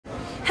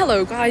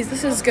Hello guys,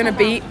 this is gonna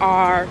be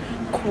our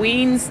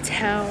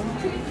Queenstown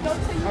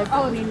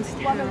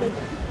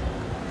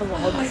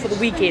vlog for the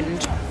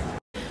weekend.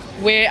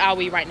 Where are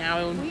we right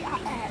now? We are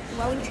at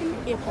Wellington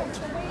Airport.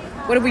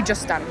 What have we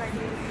just done?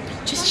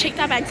 Just checked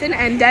our bags in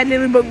and Dad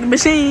nearly broke the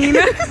machine.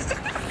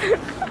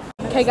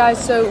 Okay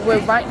guys, so we're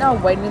right now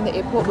waiting in the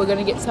airport. We're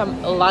gonna get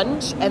some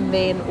lunch and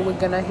then we're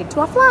gonna head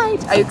to our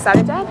flight. Are you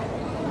excited, Dad?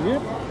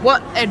 Yep.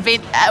 What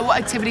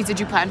activities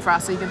did you plan for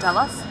us so you can tell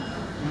us?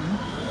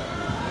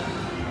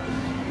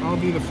 I'll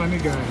be the funny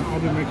guy. I'll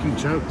be making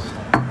jokes.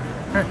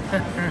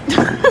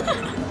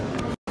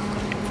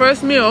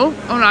 First meal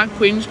on our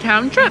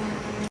Queenstown trip.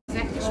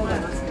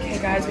 Okay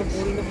guys, we're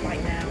boarding the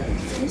flight now.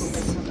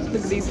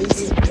 Look at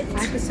these. I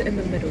have to sit in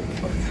the middle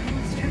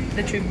of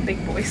the two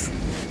big boys.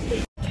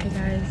 Okay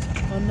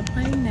guys, on the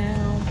plane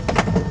now.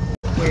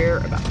 We're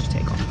about to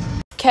take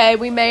off. Okay,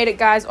 we made it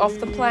guys off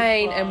the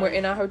plane and we're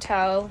in our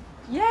hotel.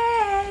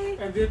 Yay!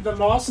 And then the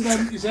last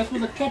name, is that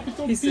with a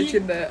capital He's P?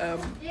 searching the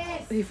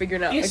he's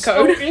figuring out the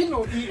S-O-N code.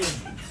 or E-N?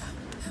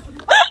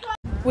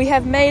 We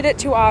have made it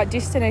to our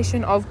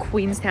destination of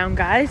Queenstown,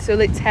 guys. So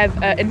let's have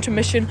an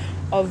intermission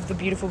of the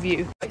beautiful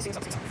view. Okay,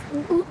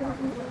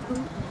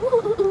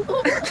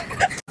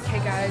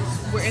 guys,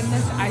 we're in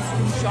this ice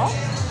cream shop,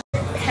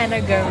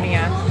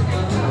 Patagonia.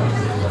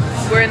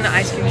 We're in the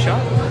ice cream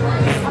shop.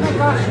 Oh my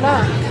gosh,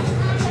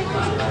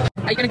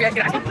 look. Are you gonna get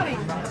ice cream?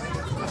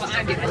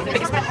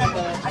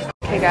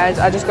 Okay, guys,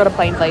 I just got a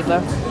plain flavor.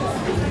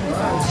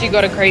 She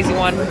got a crazy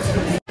one.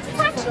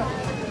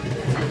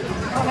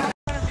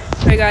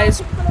 Hey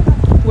guys,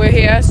 we're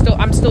here.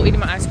 I'm still eating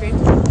my ice cream.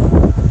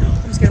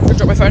 I'm scared I'm gonna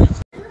drop my phone.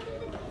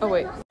 Oh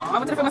wait, I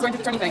wanted to film my phone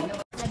to turn anything.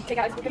 Okay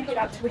guys, we're heading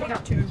out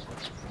to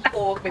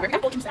Taco. Wait, we're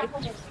going to say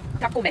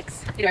Taco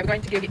Mix. Anyway, we're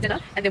going to go get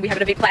dinner, and then we have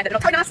an event planned that they're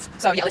not telling us.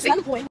 So yeah, let's see.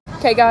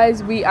 Okay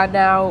guys, we are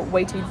now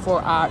waiting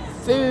for our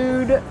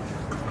food,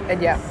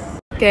 and yeah.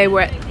 Okay,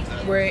 we are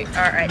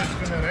at. You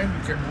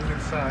can move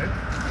inside.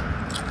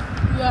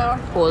 Yeah.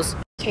 Pause.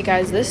 Okay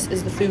guys, this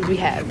is the food we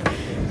have.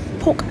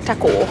 Pork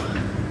taco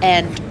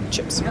and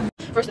chips.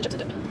 First the chips are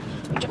dip.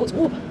 Chips.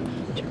 Ooh.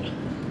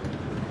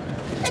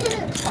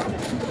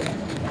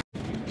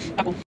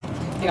 Apple.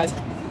 Hey guys.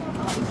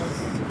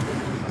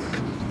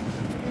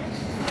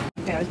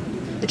 Okay guys.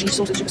 The cheese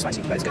sauce is super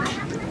spicy, but it's good.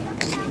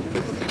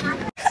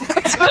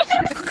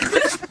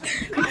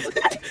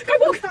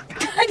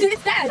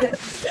 It's Dad.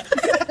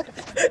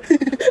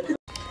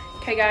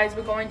 Okay guys,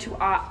 we're going to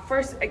our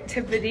first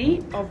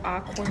activity of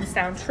our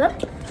Queenstown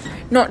trip.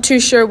 Not too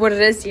sure what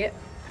it is yet.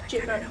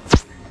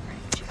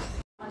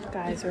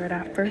 Guys, we're at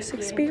our first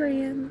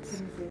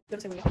experience. I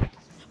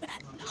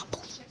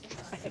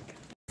think.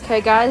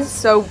 Okay guys,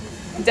 so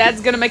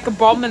Dad's gonna make a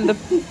bomb in the...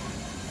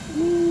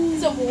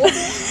 It's a war.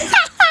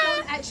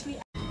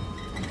 Actually.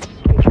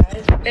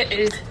 It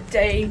is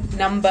day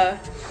number...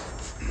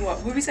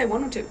 What would we say,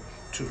 1 or 2?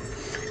 2.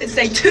 It's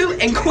day 2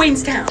 in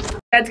Queenstown.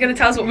 Dad's gonna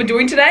tell us what we're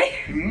doing today.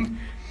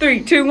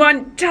 3, 2,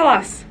 1, tell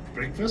us.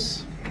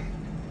 Breakfast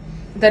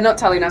They're not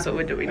telling us what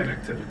we're doing. and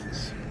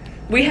activities.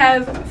 We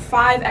have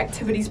 5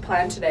 activities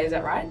planned today, is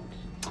that right?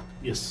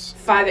 Yes.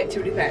 5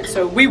 activity plans,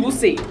 so we will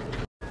see.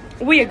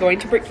 We are going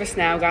to breakfast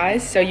now,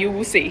 guys, so you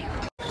will see.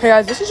 Okay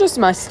guys, this is just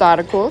my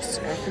starter course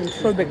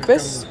for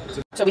breakfast.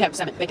 So we have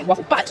salmon, bacon,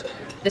 waffle, but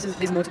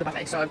there's more to the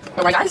buffet, so don't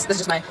worry guys, this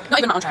is just my, not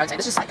even my entree, I would say,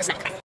 this is like a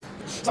snack.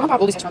 So I'm gonna pop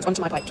all these restaurants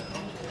onto my plate.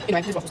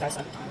 Anyway, here's waffles guys,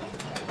 so.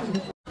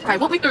 Okay,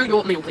 walk me through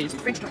your meal, please.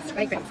 French toast,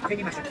 bacon,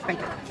 gravy mushroom,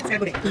 bacon,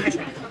 salmon,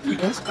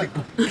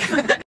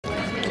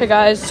 Okay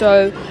guys,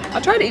 so I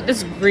tried to eat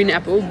this green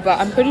apple, but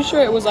I'm pretty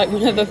sure it was like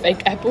one of the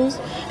fake apples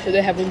that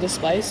they have on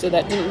display, so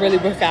that didn't really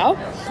work out.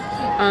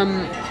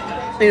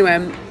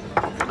 Anyway,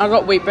 I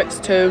got wheat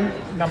bix too.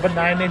 Number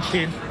 9 and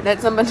 10.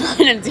 That's number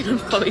 9 and 10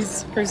 of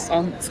Chloe's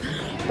croissants.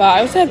 But I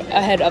also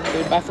had other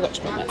food, but I forgot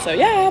to film that, so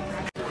yeah.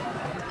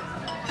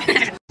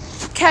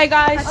 Okay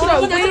guys, so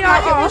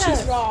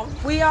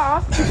we are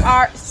off to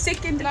our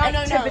second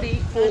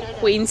activity for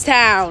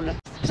Queenstown.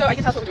 So I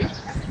can tell us what we're doing.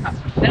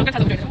 They're not going to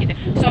tell us what we're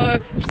doing. So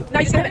now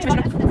you're just going to have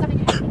intermission.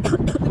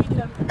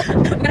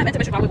 We're going to have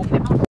intermission while we're walking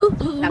there.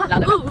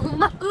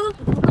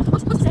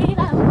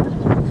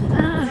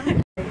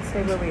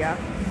 Say where we are.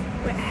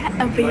 We're at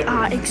a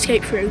VR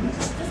escape room.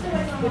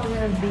 We're doing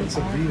a It's a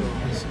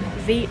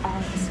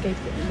VR escape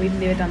room. We've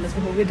never done this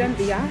before. We've done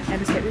VR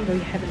and escape room, but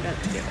we haven't done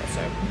it together.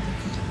 So,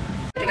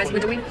 hey guys, we're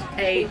doing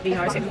a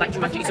VR escape like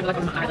Jumanji, so we're like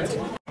on an island.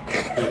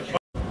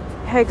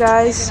 Hey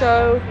guys,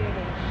 so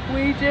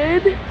we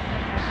did.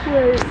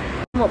 Wait,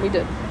 what we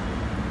did?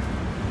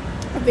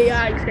 A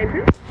VR escape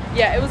room.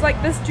 Yeah, it was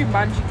like this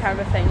Jumanji kind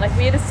of thing. Like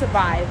we had to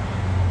survive,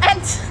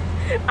 and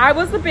I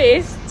was the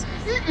best.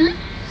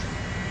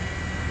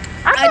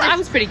 I thought I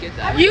was pretty good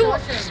though.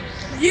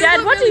 You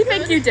Dad, what do you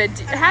think you did?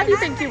 How do you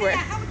think you were?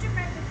 How would you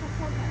rate the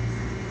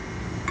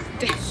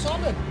performance?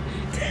 solid.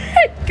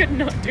 Dad could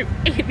not do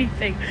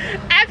anything.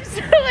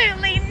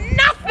 Absolutely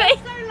nothing.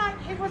 So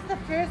like he was the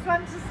first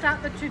one to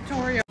start the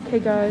tutorial. Okay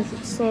guys,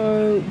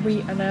 so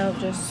we are now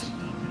just...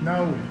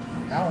 No.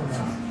 Hell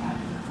no.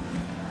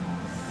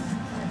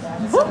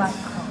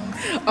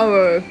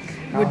 Oh,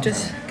 we're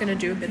just gonna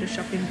do a bit of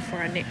shopping before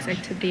our next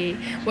activity.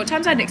 What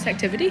time's our next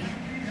activity?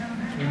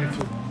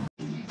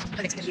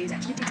 Our next activity is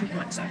actually too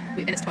much, so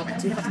and it's 12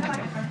 minutes. So we have lots of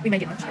time to. We may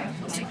get lunch.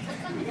 We'll see.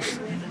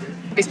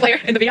 Best player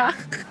in the VR.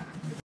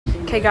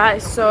 Okay,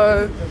 guys.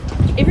 So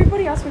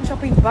everybody else went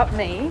shopping but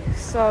me.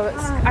 So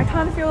it's, I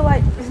kind of feel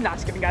like nah,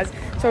 just kidding, guys.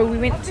 So we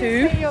went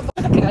to.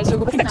 Okay, guys. So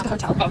we're walking back to the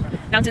hotel. Oh,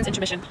 mountains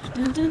intermission.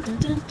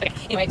 Okay.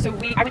 Anyway, so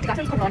I went to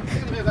Glasgow on.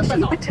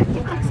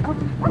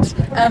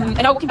 And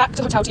now we're walking back to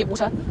the hotel to get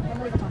water,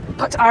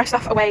 put our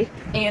stuff away,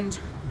 and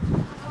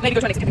maybe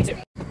go to our next activity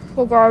soon.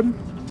 Oh god.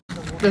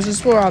 This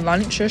is for our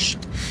lunch-ish.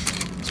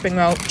 Spring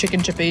roll,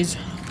 chicken chippies.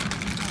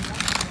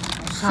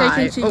 Steak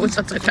and cheese. Oh, it's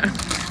upside down.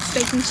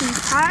 Steak and cheese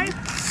pie.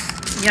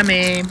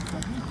 Yummy.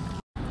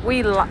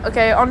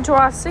 Okay, on to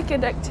our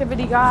second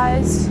activity,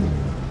 guys.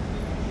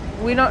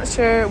 We're not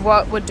sure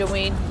what we're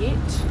doing yet,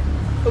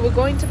 but we're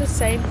going to the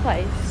same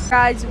place.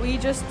 Guys, we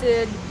just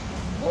did...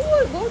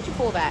 What would you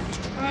call that?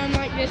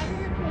 Like this.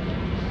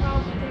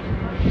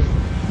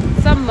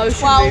 Some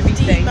motion movie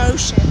thing.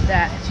 motion.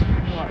 That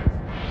was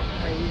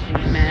crazy,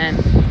 man.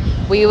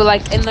 We were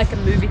like in like a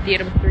movie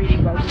theater with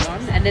 3D rolling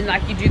on, and then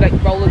like you do like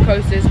roller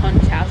coasters,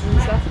 haunted houses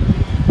and stuff.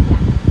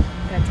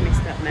 That's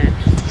messed up, man.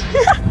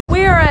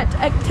 We're at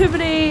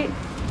activity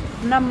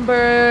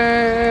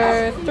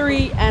number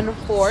 3 and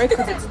 4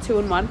 because it's a 2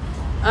 and 1.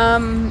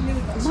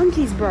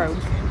 Monkeys, bro.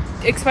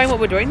 Explain what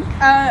we're doing.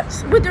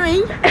 We're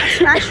doing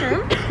Smash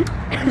Room.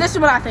 This is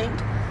what I think,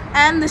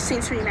 and the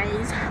sensory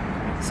maze.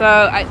 So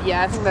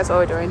yeah, I think that's all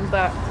we're doing,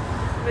 but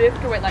we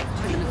have to wait like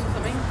 2 minutes or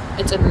something.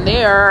 It's in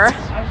there.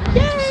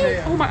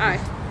 Yay! Oh my eye.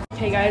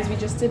 Okay, guys, we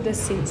just did the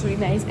sensory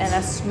maze and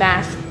a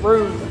Smash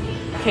Room.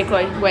 Okay,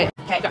 Chloe, wait.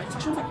 Okay, go.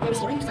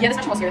 Yeah,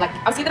 this was scary. Like,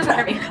 I was seeing that it was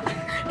hurt me.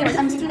 Anyways,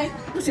 sensory maze.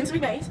 The sensory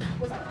maze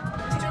was like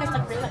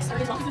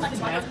really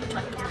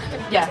like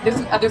serious. Yeah,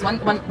 there's one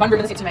room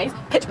in the sensory maze,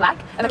 pitch black,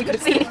 and then we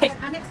couldn't see anything.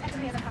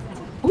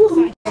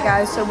 Ooh. Hey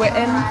guys, so we're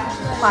in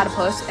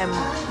Platypus and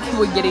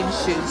we're getting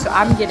shoes. So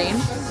I'm getting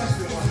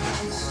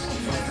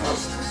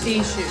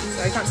these shoes.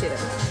 So I can't see them.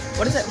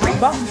 What is it?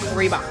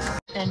 Reebok.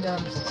 And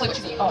Chloe, what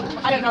shoes? Oh,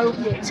 I don't know.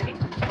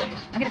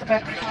 I'm gonna put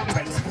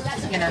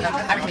you know,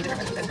 I recommend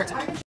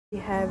different. We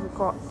have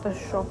got the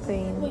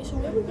shopping,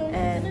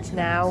 and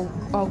now.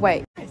 Oh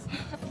wait,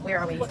 where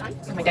are we? Oh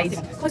my days.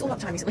 Close all that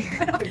time recently.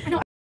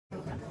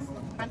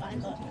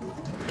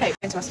 Okay,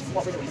 into us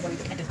what we're doing. What we're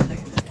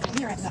doing.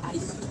 We are at the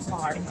ice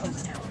bar in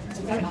Queenstown.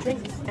 So we're going to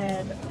drink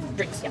and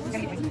drinks. Yeah, we're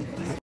going to get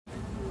drinks.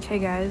 Okay,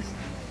 guys.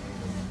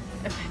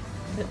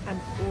 I'm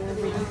all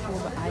ready for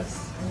the ice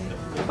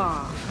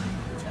bar.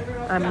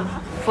 I'm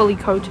fully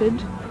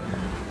coated.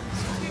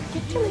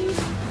 Get chilly.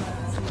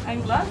 I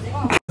love it.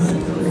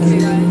 Okay,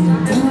 guys.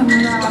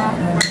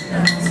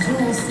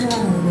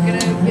 We're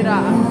gonna get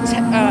our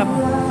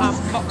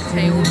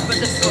mocktails, but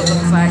this is what it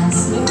looks like.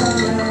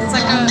 It's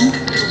like a little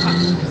cup.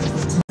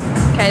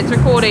 Okay, it's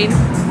recording.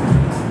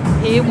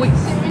 Here we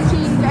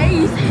 17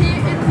 days here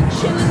in the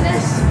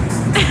chilliness.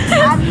 I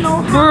don't know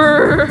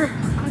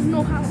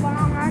how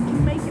long I can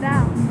make it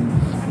out.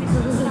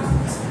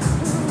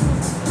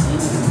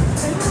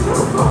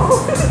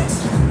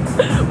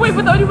 Wait,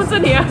 we're the only ones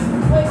in here.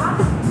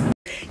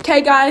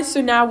 Okay, guys,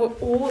 so now we're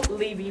all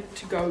leaving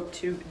to go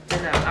to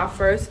dinner. Our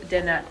first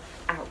dinner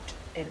out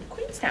in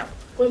Queenstown.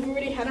 We've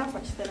already had our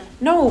first dinner.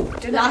 No,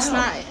 dinner Last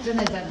out. night.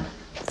 Dinner.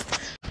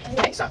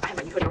 Okay, so I have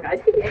my new hoodie on,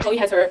 guys. Chloe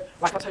has her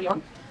white house hoodie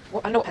on.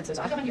 Well, I know what pants those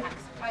are.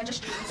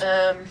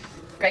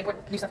 Greg,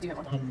 what new stuff do you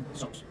have on?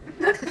 Socks.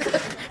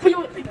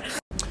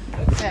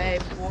 Okay,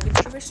 walk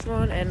into the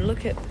restaurant and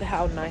look at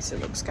how nice it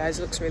looks, guys.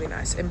 It looks really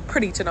nice and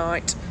pretty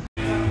tonight.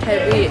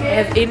 Okay, we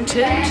have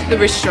entered the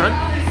restaurant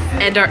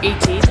and are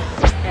eating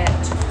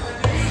at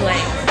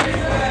Flame.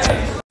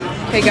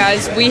 Okay,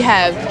 guys, we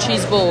have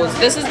cheese balls.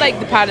 This is like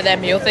the part of their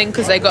meal thing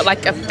because they got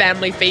like a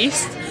family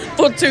feast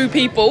for 2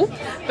 people.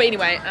 But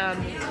anyway,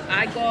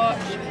 I got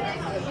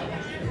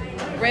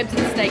ribs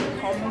and steak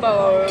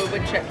combo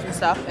with chips and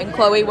stuff. And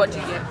Chloe, what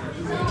did you get?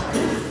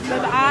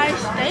 Ribeye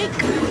steak.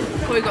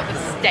 Chloe got the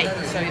steak,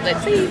 so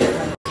let's see.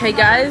 Okay,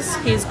 guys,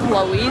 here's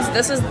Chloe's.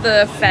 This is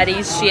the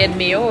fatties shared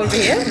meal over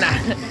here. Nah.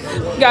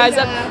 Guys,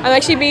 I'm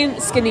actually being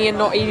skinny and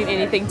not eating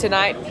anything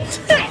tonight.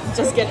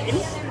 Just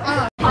kidding.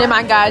 Never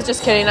mind, guys,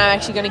 just kidding. I'm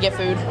actually gonna get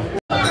food.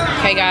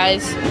 Okay,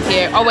 guys,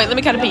 here. Oh, wait, let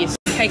me cut a piece.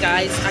 Okay,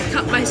 guys, I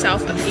cut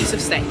myself a piece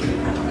of steak.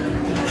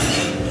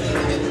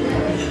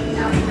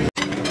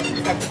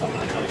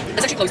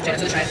 It's actually close to it,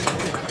 so let's try it.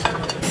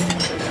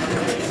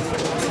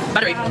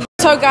 Buttery.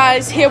 So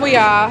guys, here we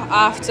are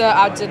after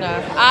our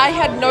dinner. I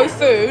had no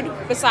food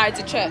besides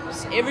the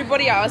chips.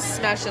 Everybody else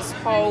smashed this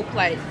whole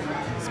plate,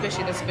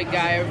 especially this big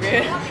guy over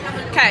here.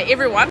 Okay,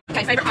 everyone.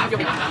 Okay, favorite part of your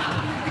meal?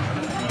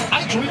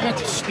 Actually, the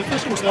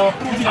first was Cheese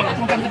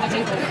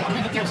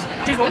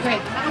balls. Okay.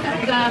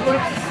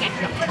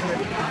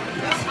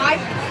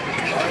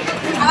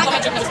 I like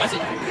that. Spicy.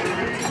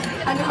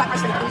 I really like my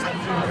steak.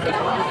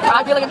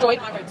 I really enjoyed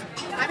my ribs.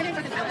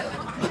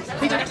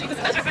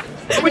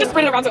 We're just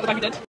spreading around so it looked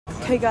like we did.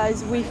 Okay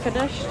guys, we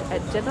finished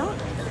at dinner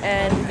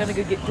and we're gonna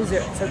go get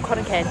dessert. So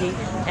cotton candy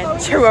and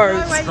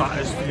churros. That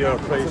is for your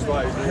praise,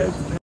 right?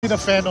 I'm a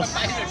fan of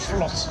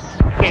floss.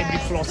 Candy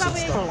floss and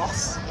stuff.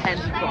 Floss.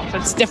 Candy floss.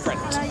 It's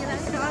different.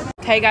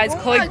 Okay guys,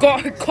 Chloe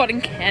got her cotton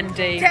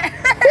candy.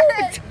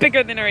 It's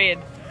bigger than her head.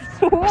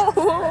 I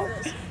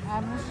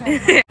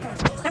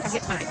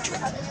get my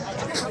churros.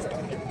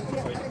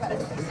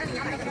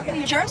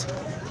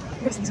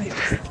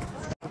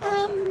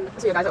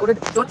 So yeah guys, I ordered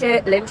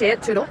dolce, leche,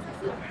 churro,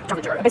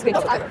 chocolate churro. Basically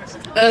chocolate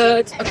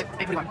churro. Okay,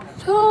 everyone.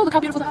 Oh, look how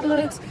beautiful that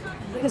looks.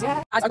 Guys,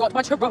 I got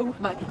my churro,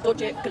 my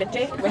dolce,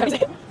 leche. Where is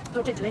it?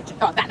 Dolce, leche.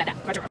 Oh, that,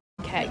 my churro.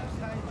 Okay.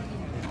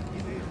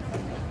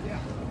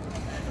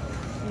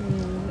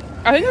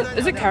 I think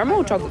is it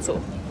caramel or chocolate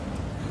sauce?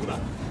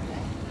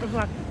 It's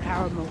like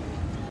caramel.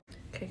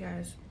 Okay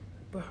guys,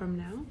 we're home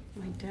now.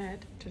 My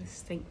dad did a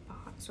stink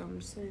bath, so I'm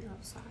just sitting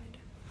outside.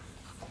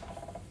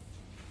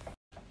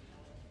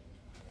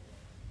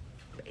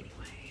 But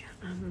anyway,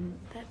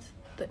 that's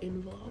the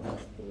end vlog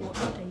for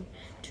day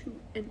 2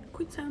 in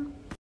Queenstown.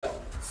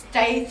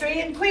 Day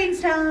 3 in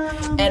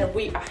Queenstown. And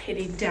we are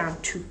heading down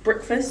to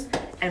breakfast.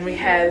 And we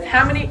have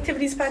how many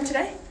activities planned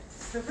today?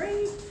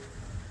 3.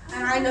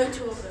 And I know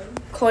 2 of them.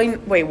 Chloe,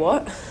 wait,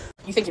 what?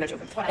 You think you know 2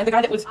 of them? And the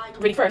guy that was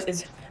ready first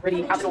is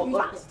ready out the door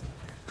last.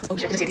 Oh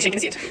shit, can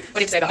see it. What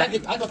do you say about that?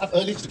 I got up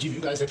early to give you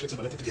guys the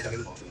flexibility to get done in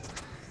the morning.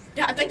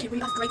 Yeah, thank you. We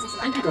have great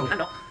flexibility. I'm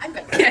not. I'm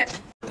good. Yeah.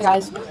 Hey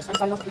guys, I'm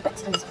starting off with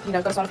bits because, you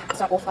know, gotta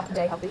start off the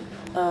day healthy.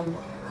 I don't know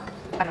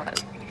what that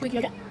is. Quick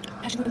yoga.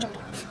 Hashtag good job.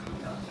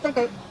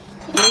 Okay.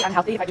 Really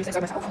unhealthy if I do say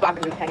so myself, but I'm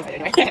gonna do it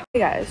anyway. Hey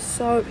guys,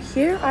 so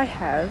here I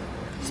have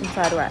some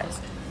fried rice,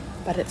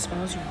 but it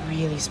smells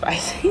really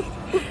spicy.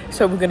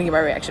 So we're gonna get my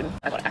reaction.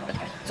 I gotta act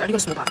okay. So I only got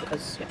a small part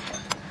because, yeah.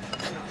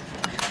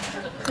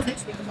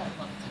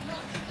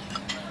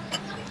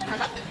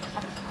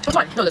 That's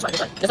fine. No, that's fine.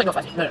 That's like not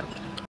spicy. No.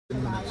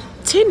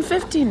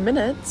 10-15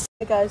 minutes.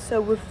 Hey guys, so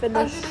we've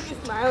finished. I'm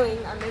just smiling.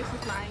 I'm basically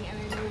smiling,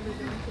 and then we'll be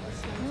going to the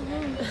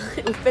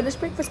same. We finished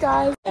breakfast,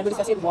 guys. And we're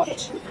discussing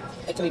watch.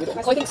 Chloe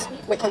thinks.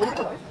 Wait, Chloe, where did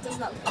Chloe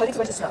thinks we're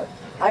going to snow.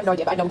 I have no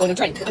idea, but I know I'm going on a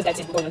train because Dad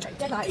said we're going on a train.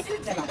 Dad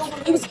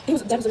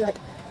was like,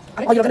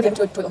 oh, you're not going to be able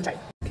to do it on a train.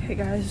 Okay,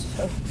 guys,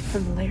 so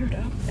I'm layered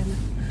up and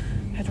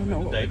I don't know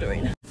what we're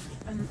doing.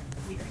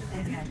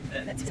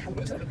 That's how it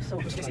looks. So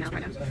we're just out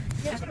right now.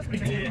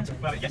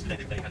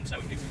 Yesterday they had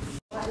snowing.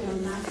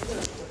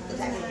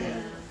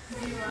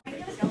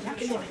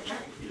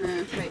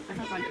 Wait, I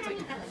can't find it. It's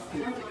like, I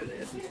don't think it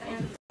is.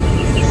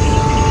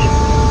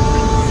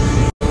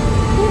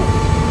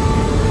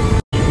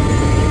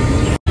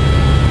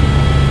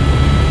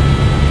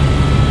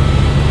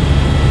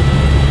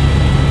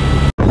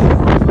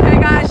 Hey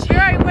guys, here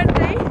I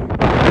windy.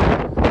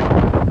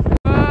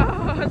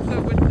 Oh, it's so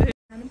windy.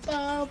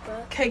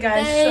 Okay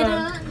guys, so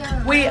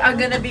we are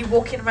gonna be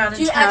walking around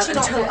in town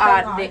until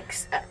our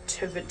next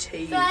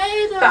activity.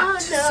 But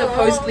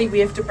supposedly we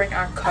have to bring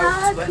our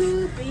coats with.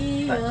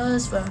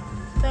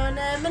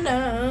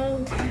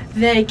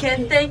 They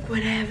can think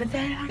whatever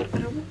they like.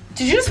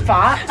 Did you just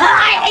fart?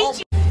 I hate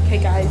you. Okay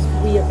guys,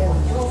 we are in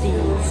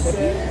the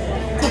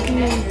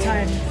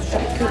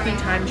cooking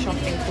time shop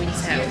in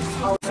Queenstown.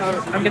 So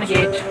I'm gonna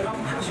get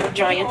a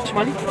giant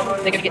one.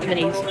 They're gonna get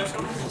minis.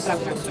 So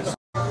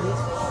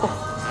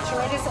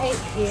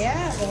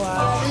Here or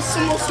there's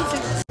some more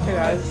seafood. hey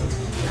guys,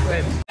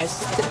 wait. Guys,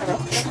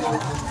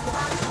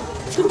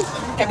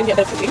 I'm gonna get a bit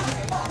of cooking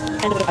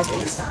and a bit of ice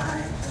cream.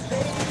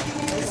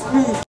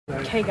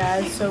 Okay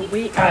guys, so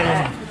we are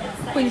at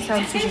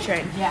Queenstown sushi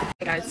train. Yeah.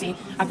 Hey guys, see,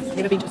 I've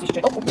never been to a sushi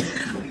train. Oh.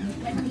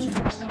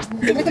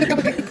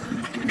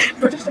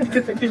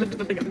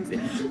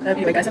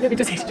 Anyway guys, I've never been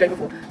to a sushi train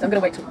before, so I'm gonna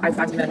wait till I find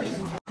something that I'm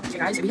waiting. Okay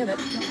guys, here we have it.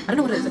 I don't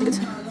know what it is. I think it's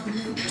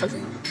tofu.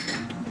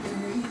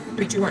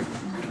 3, 2, 1.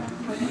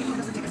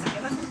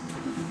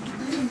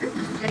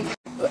 Okay,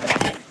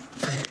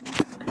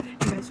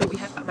 so we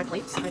have my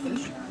plates. I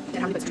finished. And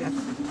how many bits do you have?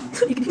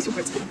 You can use your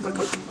words. You've got a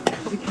Coke.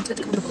 But we wanted it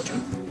to come with a bullet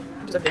train.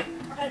 Which is over there.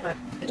 But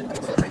it didn't come with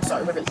a bullet train, so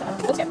we're really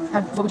sad. Let's get.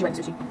 What would you rate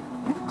sushi?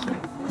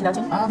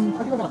 19? I think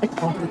I'm gonna pick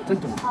one for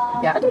the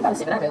Yeah, I do about a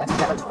 7. I really like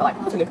 7. But like,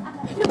 that's really good.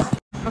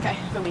 Okay,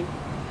 filming.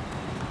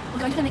 We're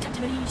going to the next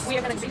activities. We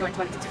are going to be going to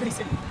our next activity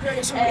soon.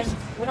 And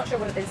we're not sure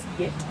what it is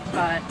yet,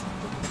 but I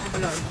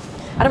don't know.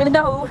 I don't really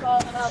know.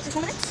 About 6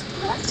 more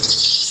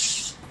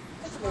minutes.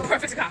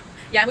 Perfect car.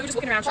 Yeah, we were just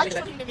walking around shopping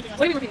a bit. What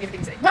do you mean repeating everything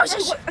you say?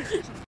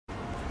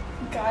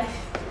 Guys,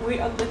 we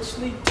are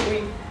literally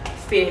doing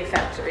Fear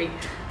Factory.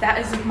 That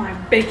is my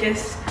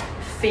biggest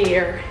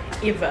fear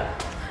ever.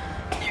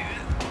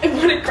 I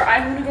want to cry. I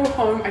want to go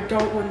home. I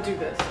don't want to do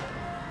this.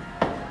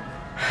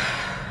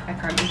 I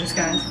can't do this,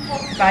 guys.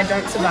 If I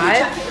don't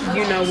survive,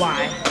 you know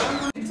why.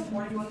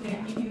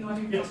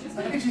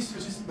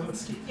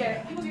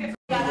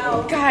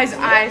 Guys,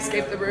 I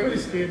escaped the room.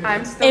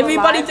 I'm still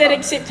Everybody alive. did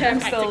except him.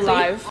 I'm still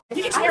alive. I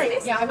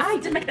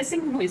didn't make a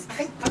single noise.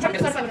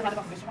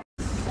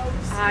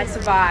 I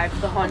survived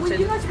the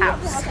haunted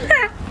house.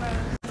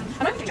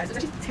 Okay, guys,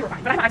 it's actually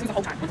terrifying. But I had my eyes the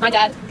whole time. My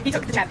dad, he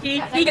took the chap. He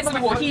gets the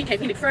reward. He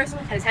did first,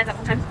 had his hands up the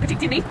whole time,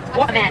 protected me.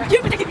 What a man.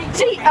 You protected me.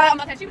 She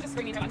was just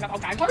screaming the whole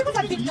time.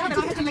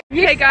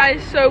 Okay,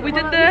 guys, so we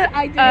did the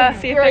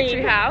Fear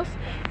Factory house,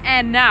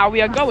 and now we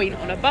are going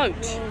on a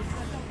boat.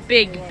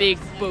 Big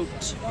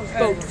boat.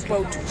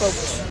 Boat.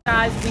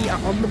 Guys, we are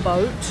on the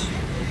boat,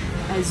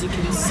 as you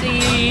can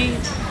see.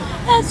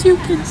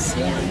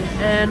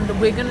 And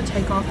we're gonna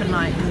take off in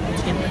like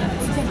 10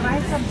 minutes.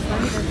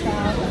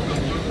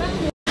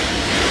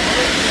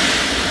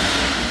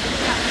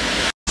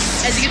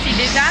 As you can see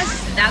there, guys,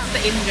 that's the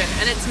engine,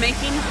 and it's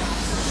making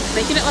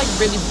it like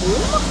really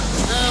warm.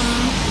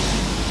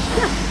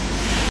 Yeah.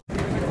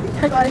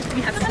 Hey guys,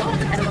 we have some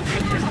and a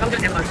location. I'm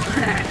gonna demo.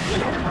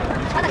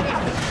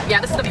 Yeah,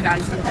 this is the view,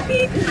 guys.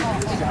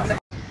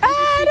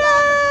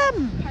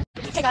 Adam!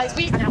 Hey guys,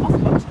 we are now off the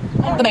boat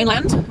on the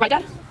mainland, right,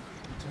 Dad?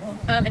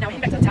 And now we're heading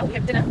back to the hotel. We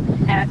have dinner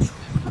at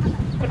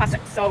 6:15,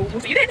 so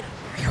we'll see you then.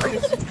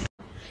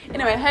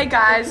 Anyway, hey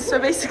guys, so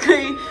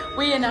basically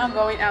we are now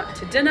going out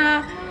to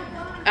dinner.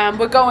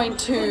 We're going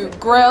to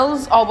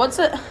Grills, what's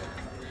it?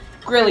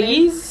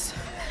 Grillies.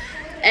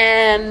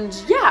 And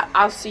yeah,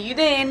 I'll see you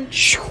then.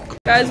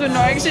 Guys, we're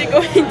not actually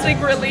going to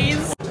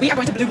Grillies. We are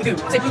going to Blue Lagoon.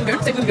 Say Blue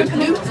Lagoon, say Blue Lagoon.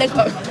 Blue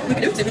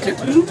Lagoon, say Blue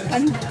Lagoon. Blue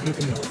and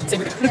say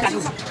Blue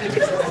Lagoon.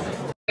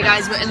 Hey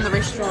guys, we're in the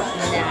restaurant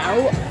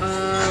now.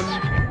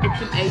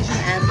 It's an Asian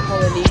and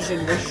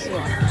Polynesian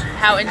restaurant.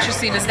 How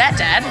interesting is that,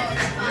 Dad?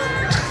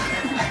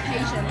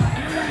 Asian.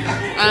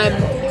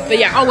 But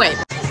yeah, oh wait.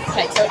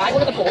 Okay, so I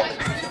ordered the pork.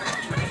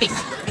 Beef.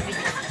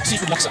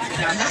 Seafood laksa.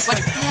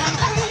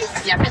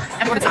 Yeah,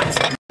 and what it's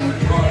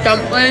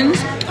dumplings.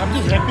 I'm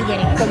just happy that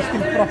it comes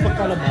in proper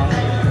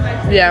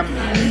calamari. Yeah.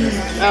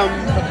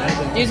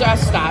 These are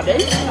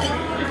starters.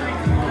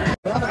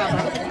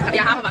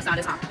 Yeah, half of our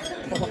starters, half.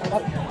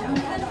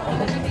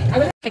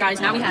 Okay guys,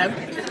 now we have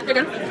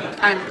chicken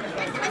and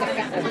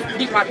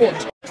deep fried pork.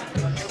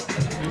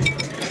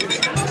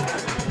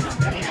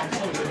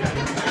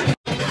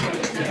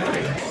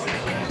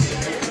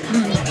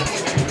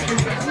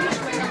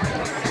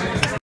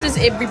 This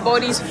is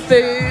everybody's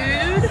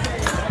food.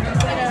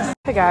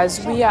 Hey guys,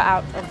 we are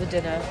out of the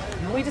dinner.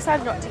 We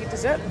decided not to get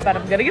dessert, but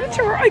I'm gonna get a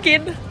churro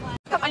again.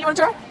 Come on, you want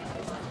a churro?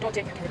 Don't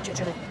take a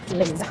churro,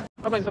 please.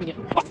 I'm going to get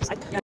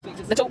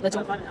little.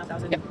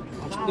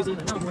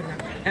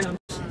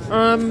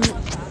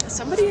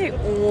 Somebody ate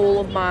all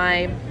of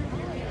my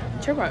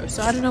churros,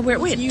 so I don't know where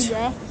it went. You,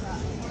 bro.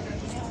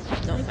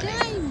 No.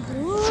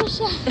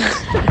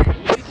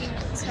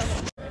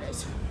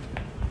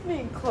 Me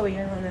and Chloe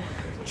are on a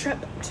trip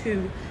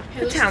to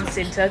the town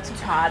centre to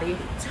party.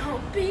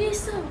 Don't be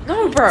so.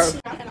 No, bro.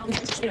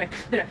 Anyway,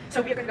 no.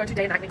 So we are going to go to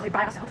day and night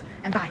by ourselves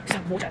and buy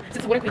some water,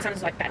 since the water in Queenstown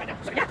is like bad right now.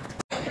 So yeah.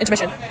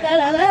 Intermission.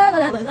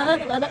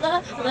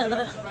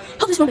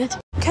 Hold this moment.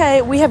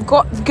 Okay, we have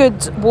got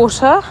good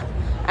water.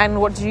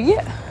 And what did you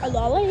get? A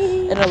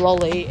lolly. And a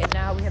lolly. And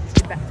now we have to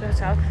get back to the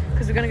hotel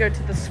because we're going to go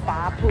to the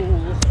spa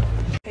pool.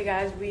 Okay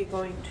guys, we're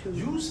going to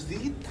Use the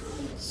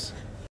tools.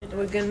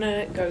 We're going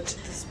to go to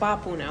the spa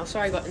pool now.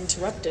 Sorry I got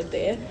interrupted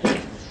there.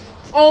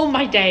 Oh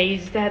my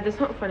days, Dad, that's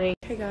not funny.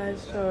 Okay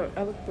guys, so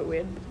I look a bit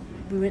weird.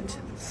 We went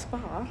to the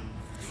spa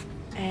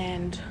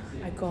and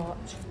I got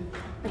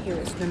my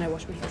hair, so then I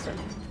washed my hair, so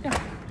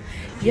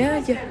yeah.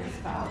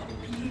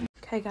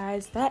 Okay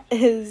guys, that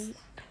is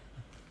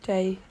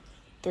day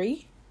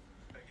 3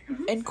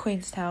 in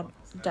Queenstown.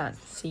 Done.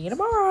 See you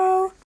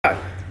tomorrow.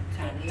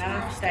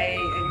 Last day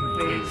in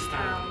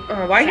Queenstown.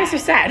 Oh, why are you so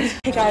sad?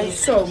 Hey guys,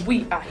 so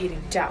we are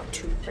heading down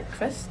to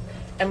breakfast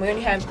and we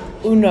only have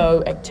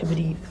Uno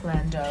activity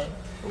planned.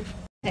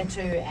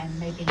 Tattoo and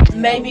maybe nails.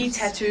 Maybe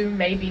tattoo,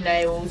 maybe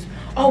nails.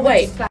 Oh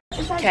wait.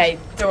 Okay,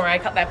 don't worry, I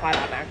cut that part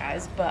out now,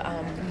 guys. But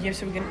yeah,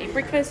 so we're gonna eat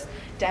breakfast.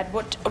 Dad,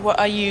 what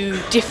are you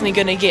definitely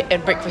gonna get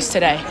at breakfast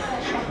today?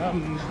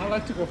 I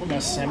like to go for my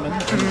salmon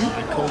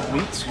and cold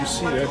meats. You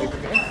see there,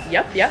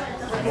 Yep.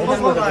 and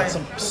also I got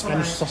some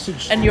Spanish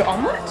sausage. And your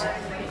omelette?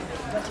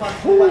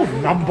 Ooh,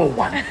 number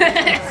one.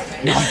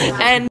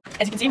 And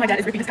as you can see, my dad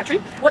is ripping his country.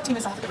 What team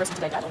is South Africa versus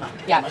today, Dad?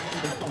 Yeah.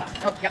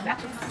 Oh, yep, that.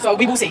 So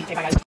we will see. Okay,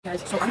 bye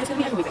guys. So I'm just gonna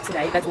be having Weetabix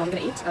today. That's all I'm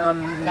gonna eat.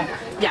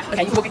 Yeah.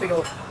 Okay, you can walk me through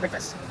your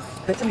breakfast.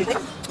 That's some new thing.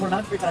 Or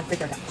another fruit salad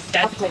breaker.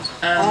 Dad,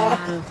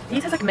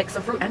 these has like a mix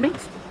of fruit and meat.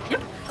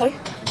 Yep. Chloe,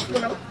 you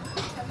want are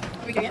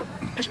we going in?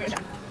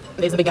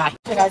 There's the big guy.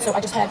 Okay guys, so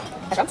I just had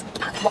hash browns,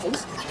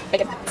 waffles,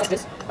 bacon,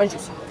 sausages, orange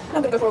juice. And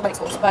I'm gonna go for a next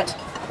course, but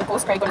of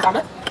course, Craig got his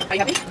omelette. Are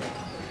you happy?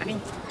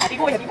 Happy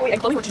boy. And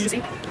Chloe, what did you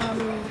see?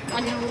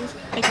 Onions,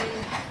 bacon,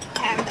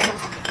 ham,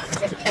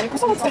 and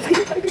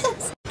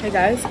croissants. Hey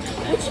guys,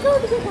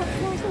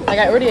 like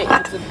I already ate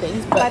lots of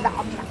things, but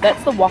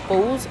that's the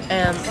waffles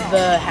and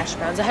the hash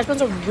browns. The hash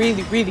browns are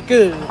really, really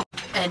good.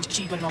 And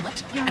she got an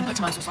omelette and put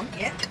tomato sauce on.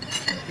 Yeah.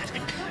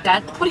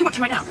 Dad, what are you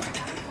watching right now?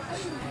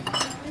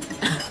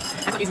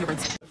 I'm not using your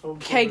brains.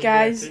 Okay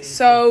guys,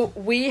 so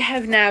we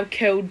have now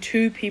killed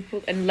 2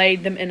 people and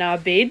laid them in our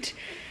bed.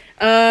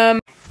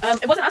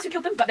 It wasn't us who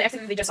killed them, but they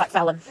accidentally just like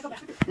fell in.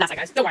 Nah,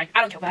 guys, don't worry,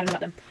 I don't kill them, I don't know about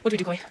them. What do we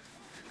do, Chloe?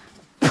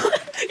 You wanna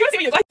see what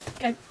you look like?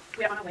 Okay,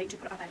 we are on our way to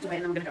put our bags away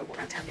and then we're going to go walk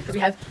around town because we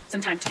have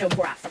some time to go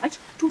before our flight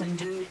to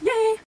Wellington.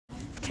 Yay!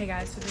 Okay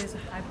guys, so there's a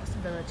high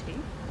possibility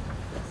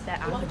that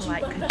our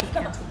flight could be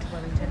cancelled to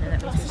Wellington and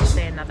that means we have to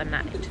stay another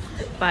night.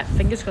 But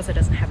fingers crossed it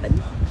doesn't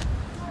happen.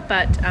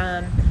 But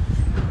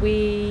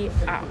we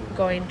are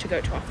going to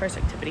go to our first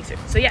activity soon.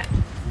 So yeah.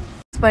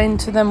 Explain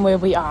to them where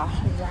we are.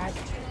 Right.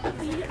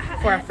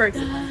 For our first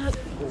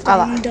our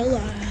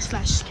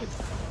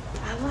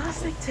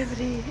last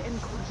activity in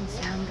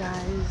Queenstown,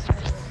 guys.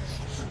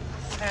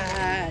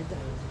 Sad.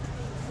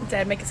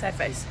 Dad, make a sad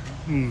face.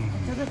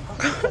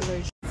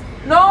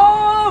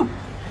 No!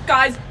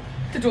 Guys,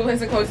 the door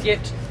hasn't closed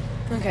yet.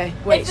 Okay,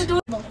 wait.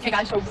 Okay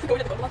guys, so we're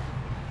going to the gondola.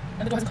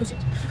 And the door hasn't closed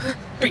yet.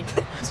 3.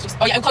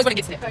 Oh yeah, it'll close when it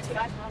gets there.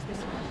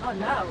 Oh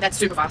no. That's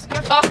super fast.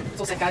 Oh, it's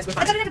all set guys, we're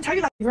fine. I didn't even tell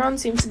you that. Everyone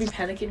seems to be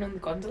panicking on the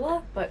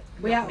gondola, but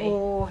we are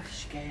all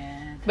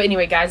scared. But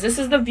anyway guys, this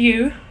is the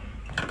view.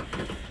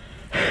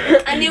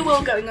 I knew we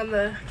were going on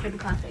the cable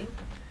car thing.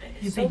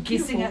 You've been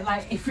kissing it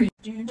like every...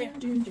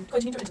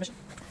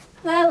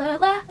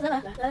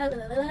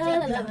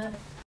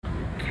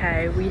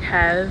 Okay, we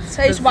have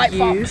Says the White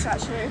view. Fox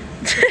actually.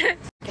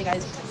 Okay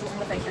guys, this is what I'm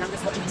gonna think and I'm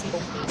just watching these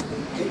people.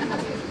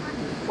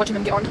 Watching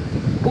them get on.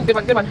 Oh, good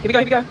one, good one. Here we go,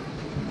 here we go.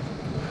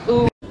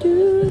 Ooh.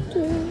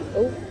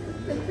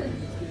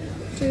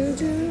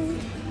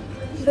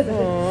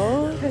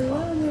 Oh.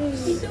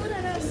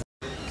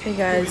 Okay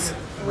guys,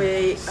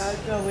 we are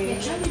going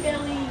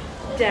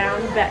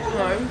down back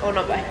home, or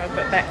not back home,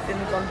 but back in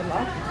the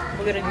gondola.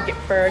 We're gonna go get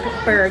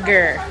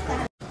burger.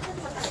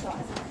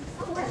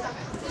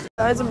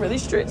 Guys, I'm really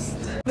stressed.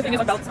 The thing is,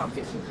 my belt's not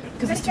fit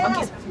because there's 2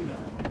 monkeys.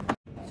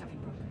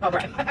 Oh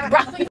right.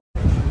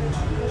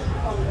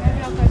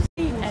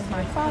 And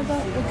my father,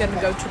 we're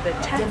gonna go to the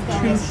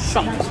tattoo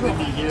shop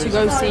to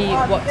go see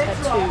what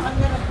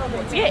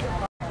tattoo to get.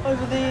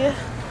 Over there,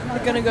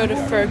 we're gonna go to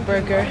Ferg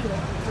Burger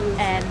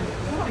and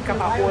pick up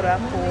our order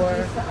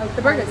for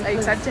the burgers. Are you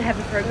excited to have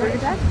a Ferg Burger,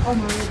 Dad? Oh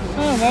no,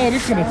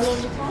 it's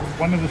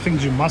one of the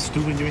things you must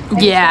do when you're in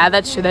Queenstown. Yeah,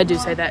 that's true. They do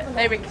say that.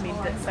 They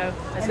recommend it, so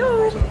let's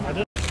go.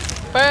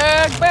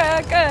 Ferg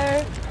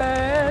Burger,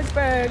 Ferg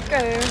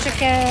Burger,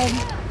 chicken.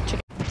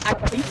 I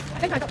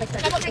think I got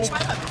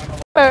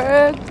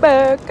Ferg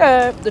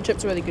Burger. The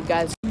chips are really good,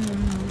 guys.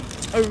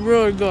 Are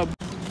really good.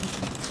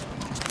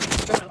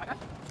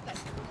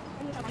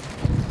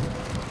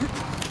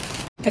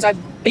 Okay, so I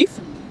have beef,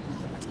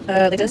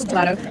 lettuce,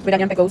 tomato, red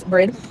onion, pickles,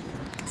 bread,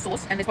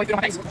 sauce, and there's probably food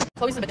on my face.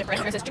 Chloe's a bit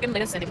different. It says chicken,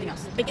 lettuce, and everything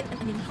else. Bacon and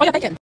onion. Oh yeah,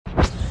 bacon.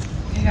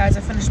 Okay guys, I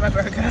finished my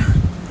burger.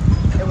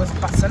 It was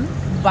bussin',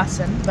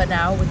 but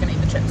now we're gonna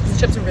eat the chips because the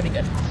chips are really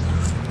good.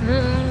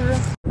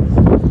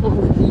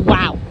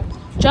 Wow.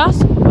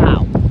 Just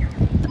wow.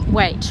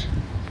 Wait.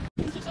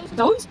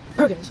 Those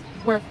burgers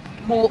were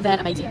more than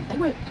amazing. They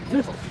were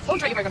beautiful. What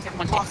would you rate your burger on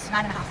 1 to 10?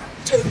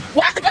 9.5. 2.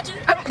 What?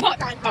 What?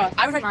 9.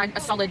 I would rate mine a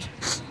solid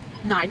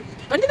 9. The only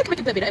thing that can make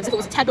it a bit better is if it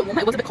was a tad bit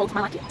warmer. It was a bit cold for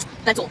my liking.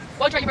 That's all.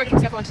 What would you rate your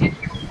burger from 1 to 10?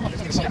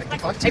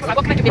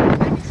 What can I give it?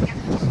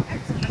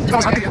 If I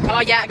was hungry.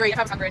 Oh yeah, agree. If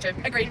I was hungry too.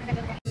 Agree.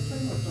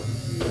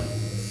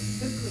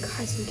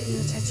 Guys, I'm getting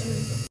a tattoo.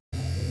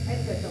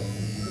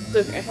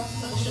 Okay.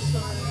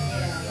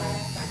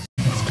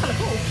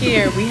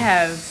 Here we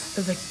have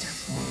the victim.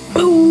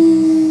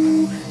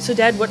 Ooh. So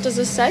Dad, what does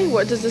this say?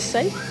 What does this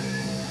say?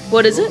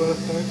 What is it?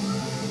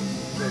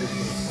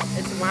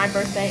 It's my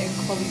birthday and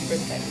Chloe's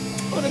birthday.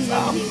 What is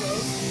that?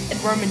 In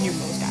Roman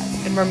numerals,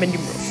 guys. In Roman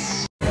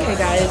numerals. Okay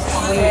guys,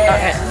 we are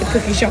at the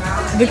cookie shop,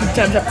 the cookie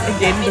time shop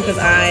again because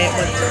I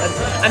want to,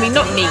 I mean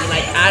not me,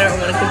 like I don't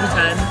want a cookie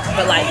time,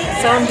 but like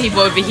some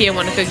people over here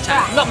want a cookie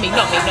time. Not me.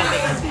 Guys!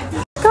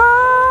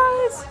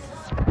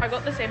 I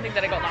got the same thing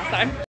that I got last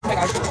time. Oh my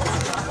gosh.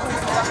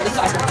 This is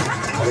ice cream.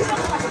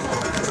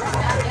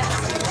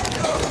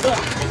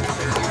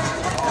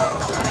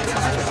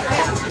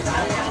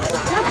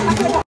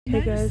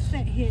 Hey guys.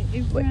 Hey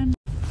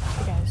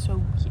guys, so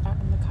we are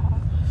in the car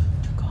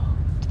to go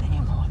to the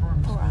airport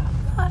for our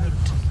flight.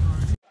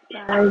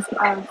 Guys,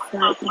 our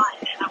flight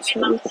is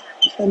cancelled,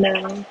 so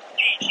now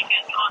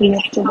we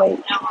have to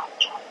wait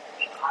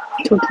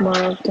till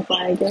tomorrow to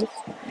fly, I guess,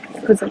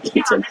 because I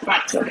keep saying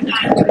flights are going to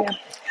Australia.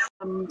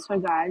 So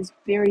guys,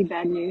 very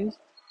bad news.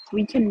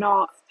 We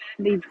cannot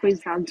leave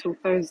Queenstown till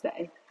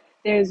Thursday.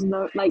 There's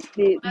no, like,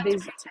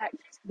 there's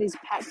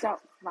packed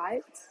out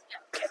flights.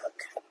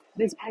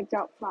 There's packed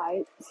out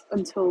flights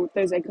until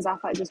Thursday because our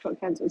flight just got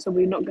cancelled, so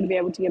we're not going to be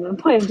able to get on a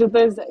plane until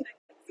Thursday.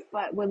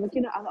 But we're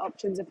looking at other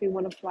options if we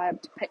want to fly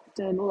up to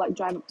Picton or like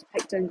drive up to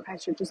Picton,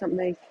 Christchurch or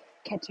something,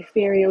 catch a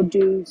ferry or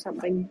do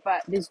something.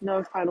 But there's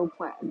no final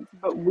plan.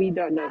 But we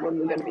don't know when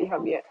we're going to be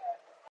home yet.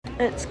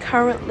 It's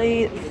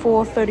currently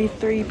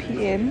 4:33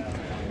 p.m.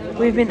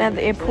 We've been at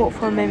the airport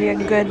for maybe a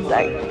good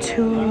like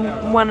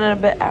 1 and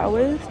a bit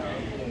hours.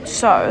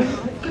 So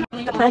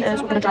the plan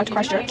is we're going to drive to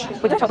Christchurch. We're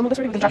going to tell them all this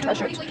already. We're going to drive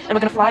to Christchurch and we're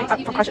going to fly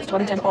up from Christchurch to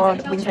Wellington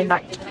on Wednesday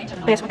night.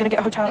 But yes, we're going to get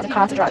a hotel and a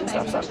car to drive and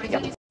stuff. So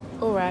yeah.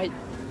 Alright,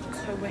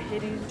 so we're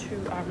heading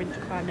to our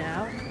rental car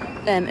now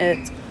and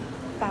it's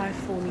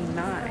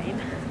 5:49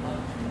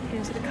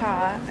 into the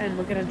car and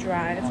we're gonna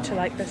drive to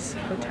like this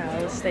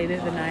hotel, stay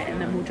there the night, and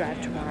then we'll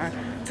drive tomorrow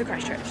to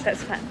Christchurch. That's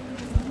the plan.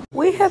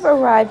 We have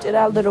arrived at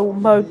our little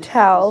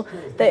motel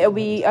that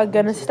we are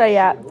gonna stay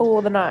at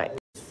for the night.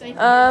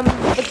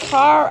 The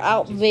car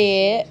out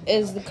there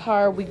is the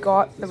car we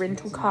got, the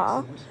rental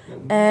car.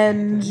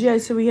 And yeah,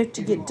 so we have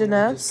to get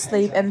dinner,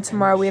 sleep, and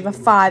tomorrow we have a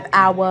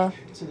 5-hour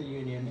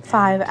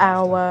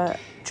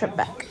trip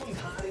back.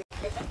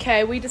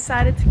 Okay, we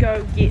decided to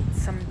go get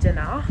some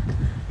dinner,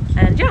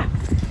 and yeah.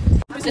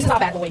 This is our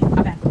bad boy.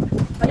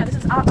 But yeah, this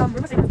is our room.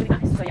 I think it's really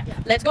nice. So yeah,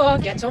 let's go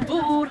get some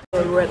food.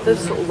 So we're at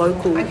this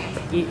local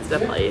pizza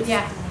place.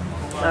 Yeah.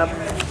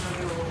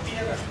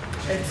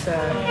 It's a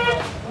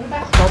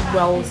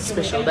Cromwell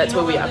special. That's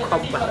where we are,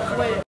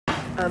 Cromwell.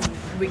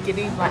 We're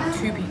getting like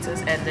 2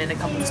 pizzas and then a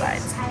couple of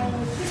sides.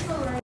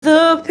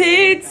 The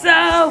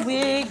pizza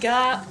we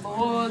got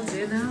for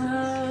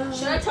dinner.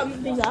 Should I tell me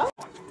things out?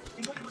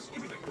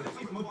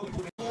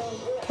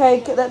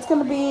 Okay, that's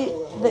gonna be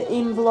the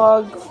end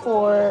vlog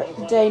for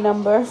day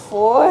number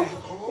 4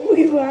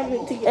 We weren't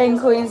meant to get in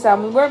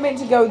Queenstown. We weren't meant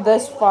to go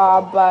this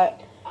far,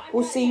 but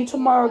we'll see you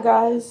tomorrow,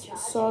 guys.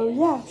 So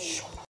yeah.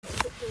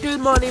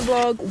 Good morning,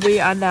 vlog. We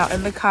are now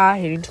in the car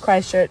heading to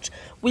Christchurch.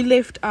 We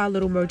left our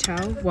little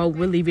motel. Well,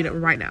 we're leaving it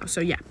right now.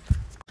 So yeah.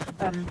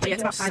 But yeah,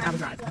 it's about 5 hours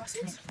drive.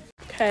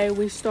 Okay,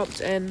 we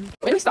stopped in.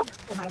 Where did we stop?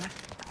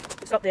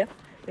 We stopped there.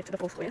 Went to the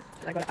 4th square.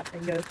 And I got up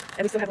and go.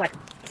 And we still have like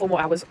 4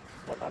 more hours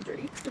on our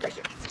journey to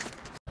Christchurch.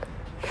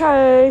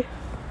 Okay.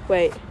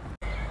 Wait.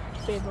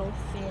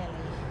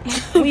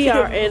 We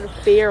are in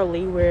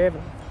Fairley, wherever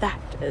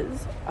that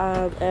is.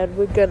 And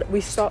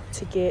we stopped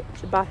to get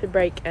a bathroom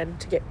break and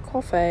to get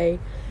coffee.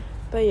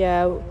 But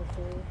yeah,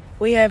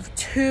 we have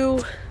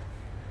 2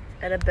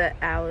 and a bit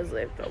hours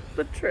left of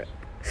the trip.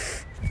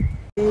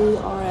 We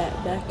are at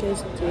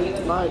Macca's to eat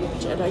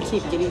lunch, and I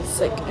keep getting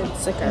sick and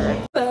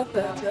sicker.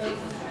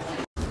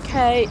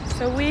 Okay,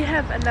 so we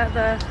have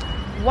another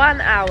 1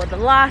 hour, the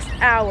last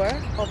hour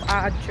of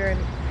our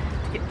journey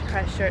to get to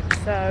Christchurch.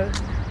 So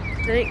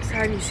the next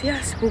time you see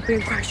us, we'll be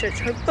in Christchurch,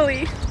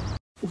 hopefully.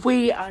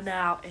 We are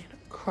now in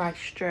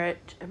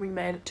Christchurch, and we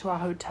made it to our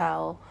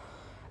hotel.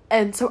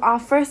 And so our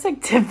first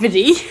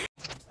activity...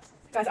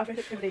 Guys, our first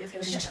activity is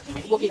going to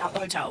be walking out the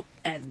hotel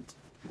and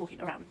walking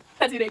around.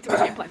 That's the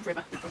activity I'm planning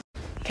forever.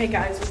 Okay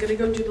guys, we're gonna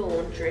go do the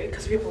laundry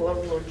because we have a lot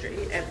of laundry,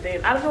 and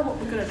then I don't know what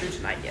we're gonna do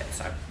tonight yet,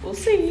 so we'll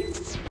see.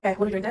 Okay,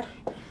 what are you doing, Dad?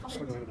 I'm just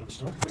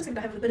going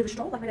to have a bit of a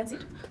stroll, like my dad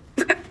said.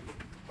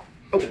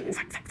 Oh,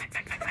 fuck.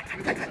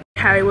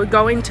 Harry, we're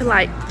going to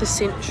like the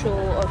central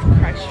of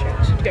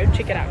Christchurch. Go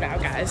check it out now,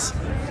 guys.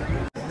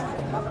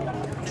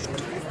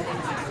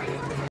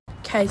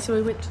 Okay, so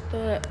we went to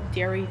the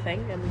dairy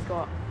thing, and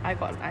I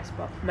got an ice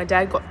box. My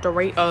dad got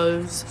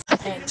Doritos,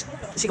 And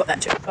she got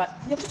that too. But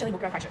yeah, we're just chilling,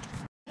 walking around Christchurch.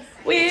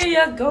 we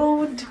are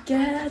going to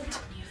get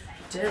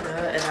dinner,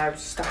 and I'm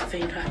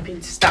starving. I've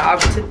been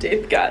starved to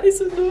death,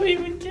 guys. I'm not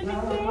even kidding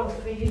now.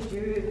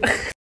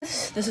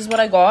 This is what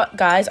I got,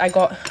 guys. I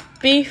got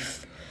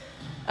beef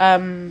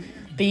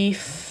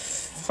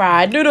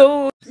fried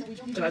noodles.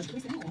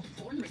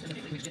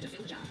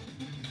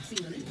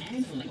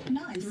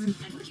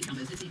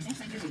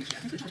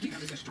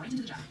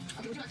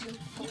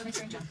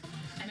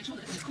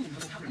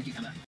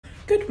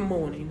 Good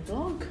morning,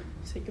 vlog.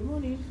 Say good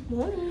morning.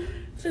 Morning.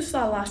 This is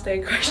our last day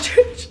in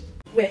Christchurch.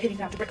 We're heading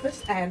down to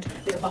breakfast and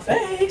there's a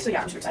buffet. So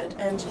yeah, I'm super excited.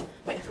 And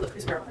wait, look,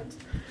 there's airplanes.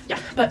 Yeah,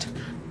 but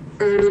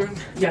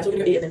yeah, so we're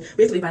gonna go eat and then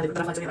we have to leave by the but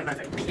I'm like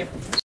 9:30 p.m.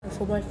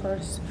 For my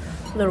first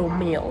little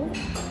meal,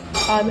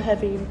 I'm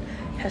having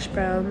hash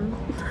brown.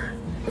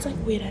 It's like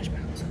weird hash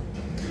browns.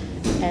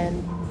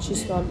 And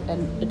cheese on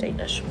and a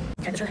Danish.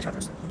 Okay, let's try hash brown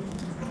first.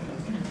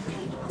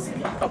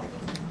 Oh.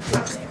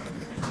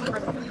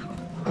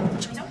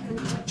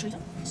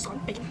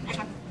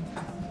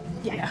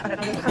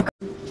 Yeah.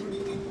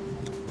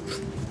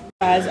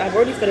 Guys, I've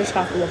already finished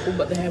half the waffle,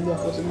 but they have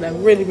waffles and they're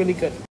really, really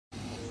good.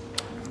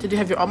 Did you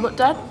have your omelette,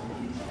 Dad?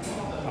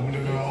 I'm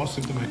gonna go ask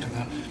them to make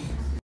that.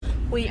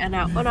 We are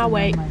now on our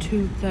way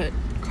to the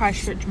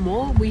Christchurch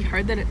Mall. We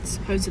heard that it's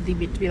supposedly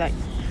meant to be like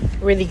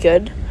really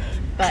good.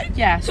 But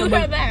yeah, so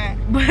we're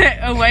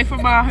away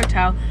from our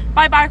hotel.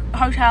 Bye bye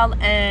hotel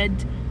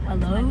and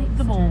hello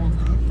the mall.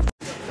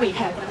 We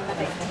have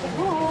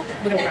the mall.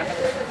 We're gonna grab it.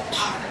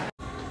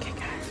 Okay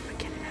guys, we're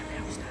getting our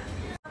nails done.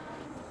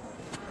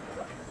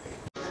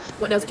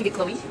 What nails did you get,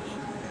 Chloe?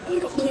 I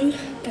got blue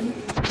and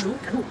Blue.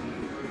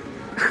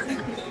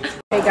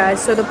 Okay guys,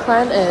 so the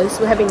plan is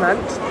we're having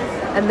lunch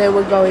and then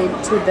we're going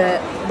to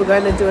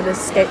do an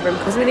escape room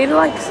because we need to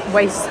like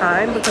waste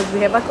time because we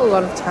have like a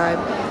lot of time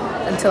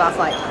until our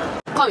flight.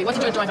 Chloe, what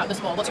did you enjoy about this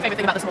mall? What's your favourite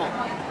thing about this mall?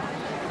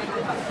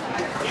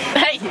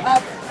 Hey!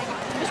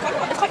 it's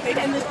quite big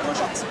and there's more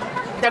shops.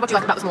 Dad, what do you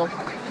like about this mall?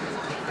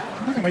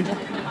 Okay, Major.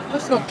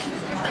 Let's go.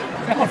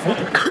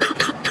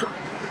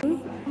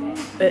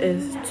 It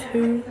is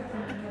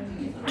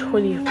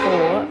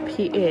 2:24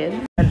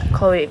 p.m. and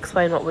Chloe,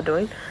 explain what we're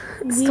doing.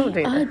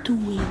 We are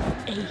doing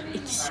a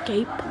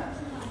escape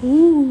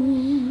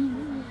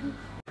room.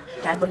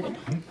 Dad, what do you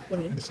mean? What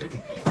do you mean?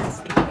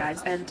 Okay,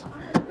 guys, and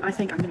I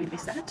think I'm gonna be the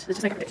best at it. Let's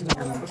just make a prediction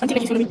right now. I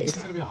think it's gonna be best.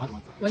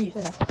 Why do you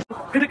say that?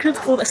 Predictions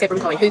for the escape room,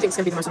 Chloe. Who do you think's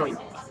gonna be the most annoying?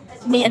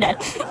 Me and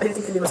Dad. Who do you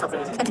think's gonna be the most helpful?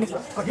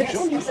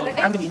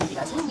 I'm gonna be Nikki,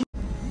 guys.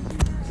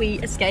 We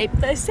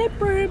escaped the escape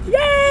room.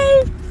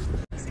 Yay!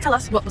 Tell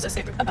us, what was the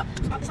escape room about?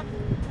 I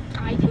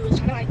was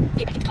trying to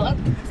get back into colour.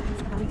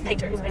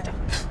 Painter, who's a painter?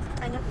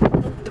 I know.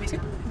 Did we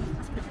escape?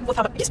 What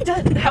about? Yes, we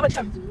did. How much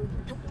time?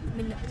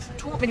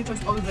 2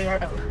 minutes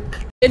over.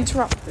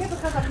 Interrupt.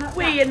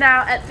 We are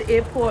now at the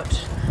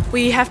airport.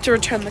 We have to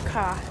return the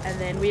car, and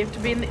then we have to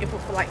be in the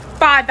airport for like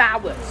 5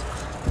 hours.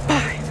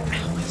 5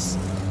 hours.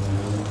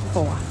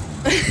 4.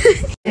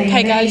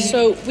 Okay, guys.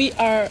 So we've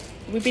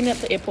been at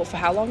the airport for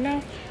how long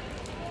now?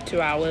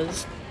 2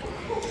 hours.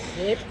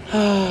 Yep.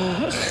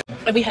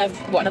 And we have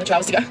what, another 2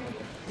 hours to go.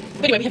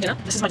 But anyway, we have dinner.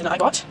 This is my dinner I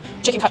got.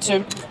 Chicken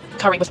katsu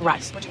curry with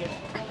rice. What'd you get?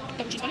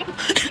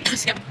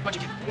 Yep.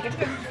 What'd you get?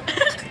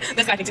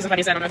 This guy thinks he's the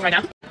funniest man on earth right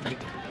now.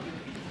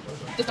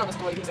 Just tell the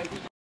story, please.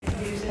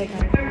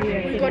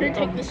 We gotta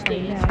take the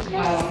stairs.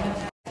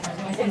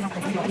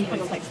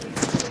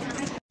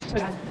 So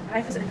guys, I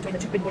have to enjoy the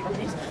 2 big boy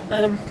companies.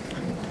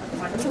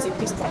 Let's see,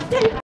 peace and fun.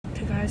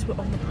 Okay guys, we're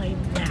on the plane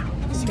now.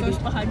 He goes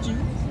behind you.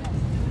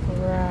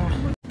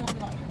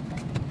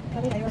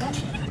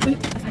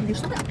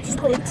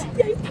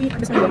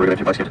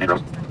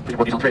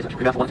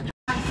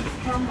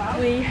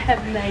 We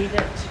have made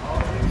it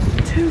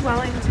to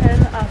Wellington,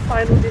 our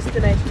final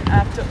destination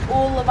after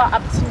all of our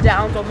ups and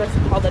downs on this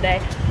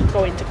holiday,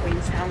 going to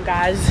Queenstown,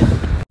 guys.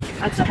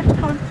 I'm so happy to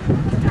come.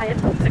 I'm tired.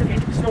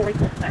 I'm snoring.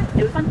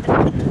 It was fun.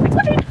 Thanks for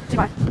watching.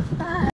 Bye.